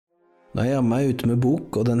Da er jeg meg ute med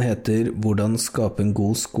bok, og den heter «Hvordan skape en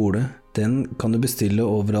god skole». Den kan du bestille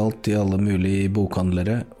overalt i alle mulige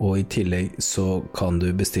bokhandlere, og i tillegg så kan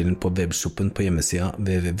du bestille den på webshoppen på hjemmesida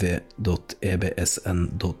www.ebsn.no.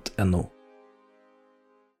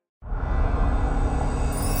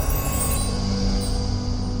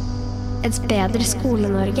 Et bedre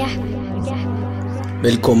Skole-Norge.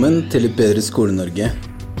 Velkommen til Et bedre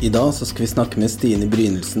Skole-Norge. I dag så skal vi snakke med Stine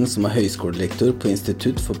Brynildsen, som er høyskolelektor på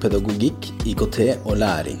Institutt for Pedagogikk, IKT og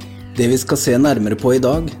Læring. Det vi skal se nærmere på i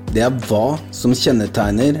dag, det er hva som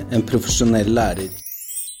kjennetegner en profesjonell lærer.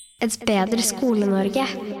 Et bedre Skole-Norge.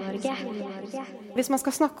 Hvis man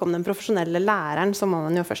skal snakke om den profesjonelle læreren, så må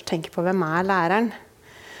man jo først tenke på hvem er læreren.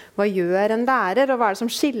 Hva gjør en lærer, og hva er det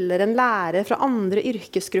som skiller en lærer fra andre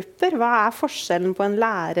yrkesgrupper? Hva er forskjellen på en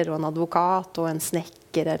lærer og en advokat og en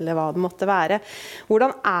snekker, eller hva det måtte være?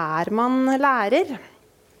 Hvordan er man lærer?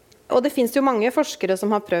 Og det finnes jo mange forskere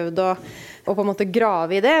som har prøvd å på en måte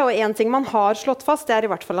grave i det, og en ting man har slått fast, det er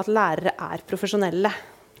i hvert fall at lærere er profesjonelle.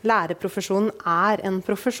 Lærerprofesjonen er en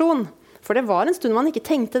profesjon. For det var en stund man ikke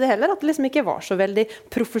tenkte det heller, at det liksom ikke var så veldig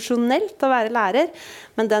profesjonelt å være lærer.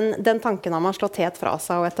 Men den tanken har man slått helt fra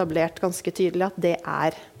seg og etablert ganske tydelig at det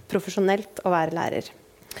er profesjonelt å være lærer.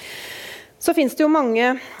 Så finnes det jo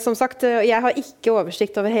mange, som sagt, jeg har ikke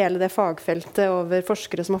oversikt over hele det fagfeltet, over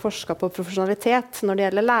forskere som har forsket på profesjonalitet når det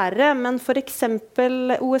gjelder lærere, men for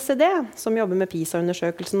eksempel OECD, som jobber med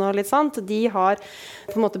PISA-undersøkelsen og litt sånt, de har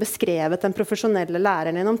på en måte beskrevet den profesjonelle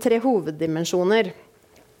læreren gjennom 3 hoveddimensjoner.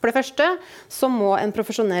 For det første så må en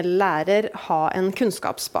profesjonell lærer ha en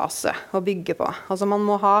kunnskapsbase å bygge på. Altså man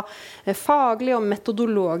må ha faglig og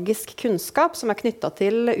metodologisk kunnskap som er knyttet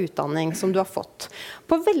til utdanning som du har fått.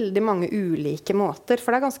 På veldig mange ulike måter, for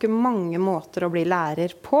det er ganske mange måter å bli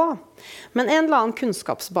lærer på. Men en eller annen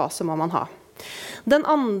kunnskapsbase må man ha. Den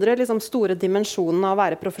andre store dimensjonen av å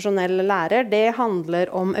være profesjonell lærer, det handler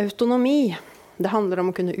om autonomi. Det handler om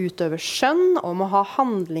å kunne utøve skjønn, om å ha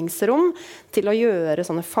handlingsrom til å gjøre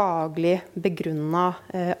sånne faglig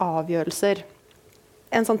begrunnede avgjørelser.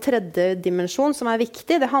 En sånn tredje dimensjon som er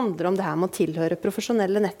viktig, det handler om det her med å tilhøre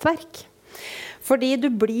profesjonelle nettverk. Fordi du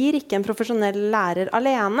blir ikke en profesjonell lærer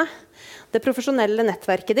alene. Det profesjonelle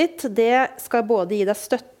nettverket ditt, det skal både gi deg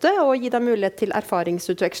støtte og gi deg mulighet til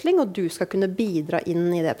erfaringsutveksling, og du skal kunne bidra inn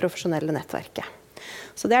i det profesjonelle nettverket.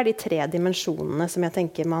 Så det er de 3 dimensjonene som jeg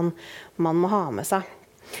tenker man må ha med seg.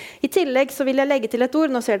 I tillegg så vil jeg legge til et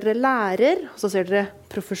ord. Nå ser dere lærer, så ser dere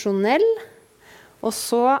profesjonell, og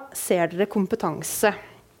så ser dere kompetanse.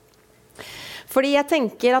 Fordi jeg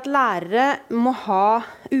tenker at lærere må ha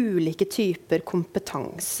ulike typer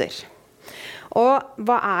kompetanser. Og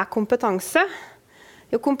hva er kompetanse?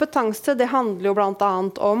 Jo, kompetanse det handler jo blant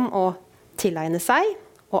annet om å tilegne seg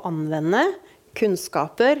og anvende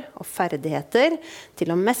kunnskaper og ferdigheter til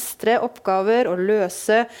å mestre oppgaver og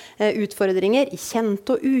løse utfordringer i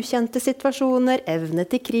kjente og ukjente situasjoner, evne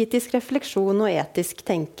til kritisk refleksjon og etisk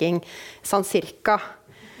tenking, sånn cirka.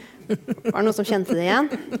 Var det noen som kjente det igjen?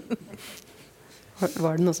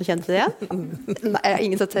 Var det noen som kjente det igjen? Nei,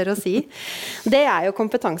 ingen som tør å si. Det er jo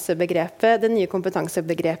kompetansebegrepet, det nye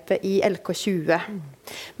kompetansebegrepet i LK20.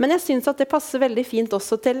 Men jeg synes at det passer veldig fint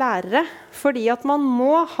også til lærere, fordi at man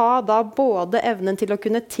må ha da både evnen til å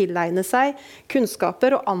kunne tilegne seg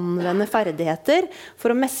kunnskaper og anvende ferdigheter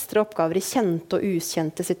for å mestre oppgaver i kjente og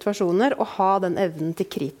ukjente situasjoner, og ha den evnen til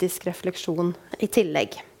kritisk refleksjon i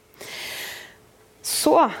tillegg.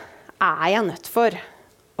 Så er jeg nødt for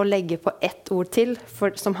å legge på ett ord til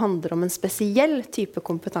som handler om en spesiell type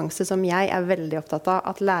kompetanse som jeg er veldig opptatt av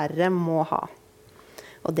at lærere må ha.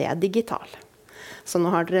 Og det er digital. Så nå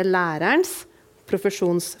har dere lærerens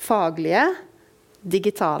profesjonsfaglige,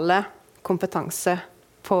 digitale kompetanse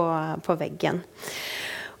på veggen.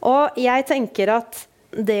 Og jeg tenker at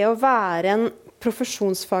det å være en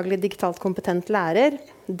profesjonsfaglig digitalt kompetent lærer,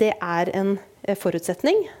 det er en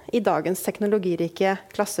forutsetning i dagens teknologirike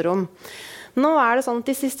klasserom. Nå er det sånn at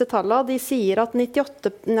de siste tallene, de sier at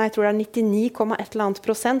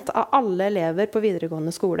 99,1% av alle elever på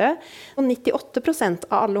videregående skole, og 98%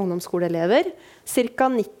 av alle ungdomsskoleelever, ca.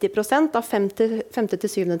 90% av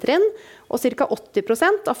 5.–7. trinn, og ca.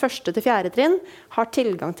 80% av 1.–4. trinn, har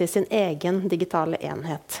tilgang til sin egen digitale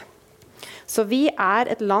enhet. Så vi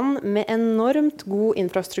er et land med enormt god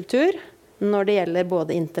infrastruktur når det gjelder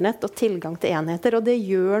både internett og tilgang til enheter, og det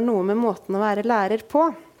gjør noe med måten å være lærer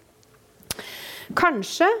på.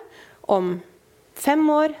 Kanskje om 5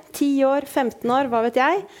 år, 10 år, 15 år, hva vet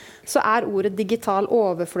jeg, så er ordet digital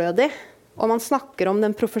overflødig, og man snakker om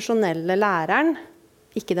den profesjonelle læreren,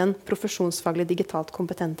 ikke den profesjonsfaglig digitalt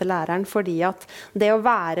kompetente læreren, fordi at det å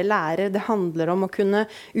være lærer, det handler om å kunne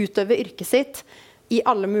utøve yrket sitt i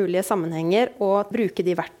alle mulige sammenhenger og bruke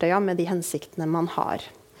de verktøyene med de hensiktene man har.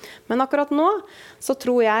 Men akkurat nå så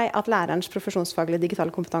tror jeg at lærerens profesjonsfaglige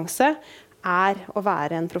digitale kompetanse å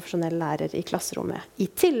være en profesjonell lærer i klasserommet, i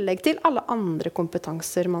tillegg til alle andre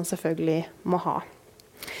kompetanser man selvfølgelig må ha.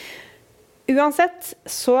 Uansett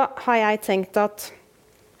så har jeg tenkt at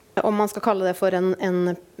om man skal kalle det for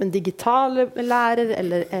en digital lærer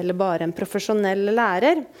eller bare en profesjonell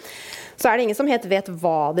lærer, så det ingen som helt vet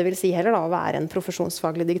hva det vil si heller da, å være en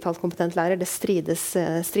profesjonsfaglig digitalt kompetent lærer. Det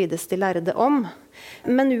strides de lærde om.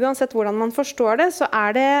 Men uansett hvordan man forstår det, så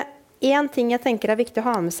det en ting jeg tenker viktig å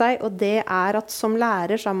ha med seg, og det at som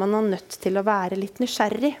lærer så man nødt til å være litt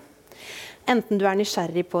nysgjerrig. Enten du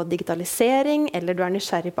nysgjerrig på digitalisering, eller du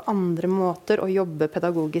nysgjerrig på andre måter å jobbe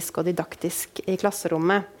pedagogisk og didaktisk i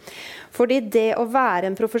klasserommet. Fordi det å være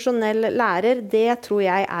en profesjonell lærer, det tror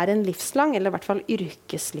jeg en livslang, eller i hvert fall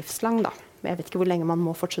yrkeslivslang da. Jeg vet ikke hvor lenge man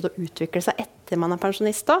må fortsette å utvikle seg etter man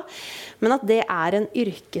pensjonist da, men at det en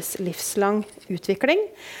yrkeslivslang utvikling.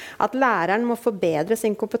 At læreren må forbedre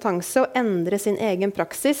sin kompetanse og endre sin egen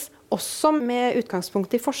praksis, også med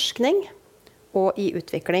utgangspunkt i forskning og i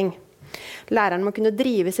utvikling. Læreren må kunne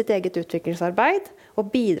drive sitt eget utviklingsarbeid og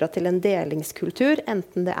bidra til en delingskultur,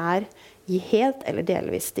 enten det i helt eller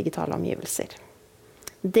delvis digitale omgivelser.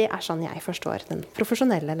 Det sånn jeg forstår den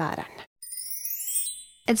profesjonelle læreren.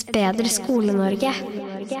 Et bedre Skole-Norge.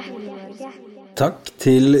 Takk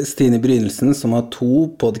til Stine Brynildsen, som har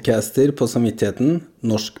 2 podcaster på samvittigheten,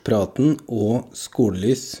 Norskpraten og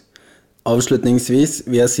Skolelys. Avslutningsvis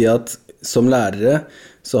vil jeg si at som lærere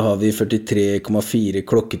så har vi 43,4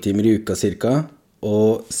 klokketimer i uka cirka,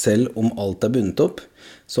 og selv om alt bundet opp,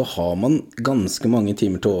 så har man ganske mange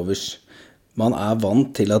timer til overs. Man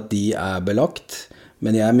vant til at de belagt,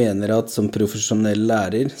 men jeg mener at som profesjonell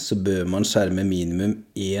lærer så bør man skjerme minimum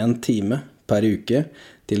 1 time per uke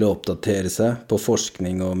til å oppdatere seg på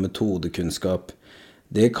forskning og metodekunnskap.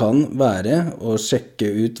 Det kan være å sjekke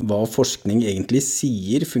ut hva forskning egentlig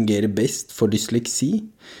sier fungerer best for dysleksi.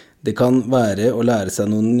 Det kan være å lære seg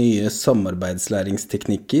noen nye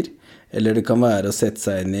samarbeidslæringsteknikker, eller det kan være å sette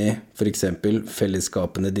seg inn i for eksempel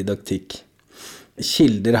fellesskapende didaktikk.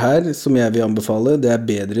 Kilder her som jeg vil anbefale, det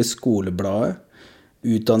Bedre Skolebladet,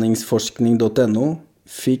 utdanningsforskning.no,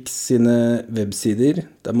 Fix sine websider,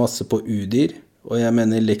 det masse på UDIR, og jeg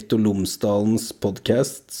mener Lektor Lomsdalens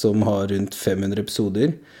podcast som har rundt 500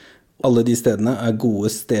 episoder. Alle de stedene gode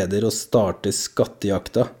steder å starte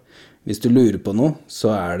skattejakta. Hvis du lurer på noe, så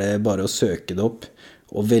det bare å søke det opp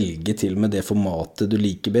og velge til med det formatet du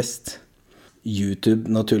liker best. YouTube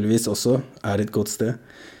naturligvis også et godt sted.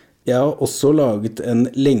 Jeg har også laget en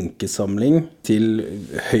lenkesamling til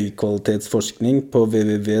høykvalitetsforskning på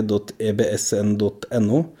www.ebsn.no,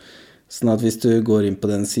 sånn at hvis du går inn på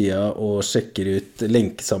den siden og sjekker ut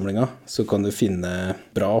lenkesamlinga, så kan du finne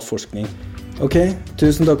bra forskning. Ok,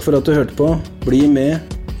 tusen takk for at du hørte på. Bli med,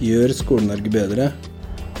 gjør Skole-Norge bedre.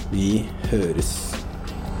 Vi høres.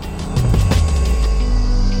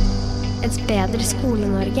 Et bedre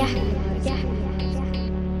Skole-Norge.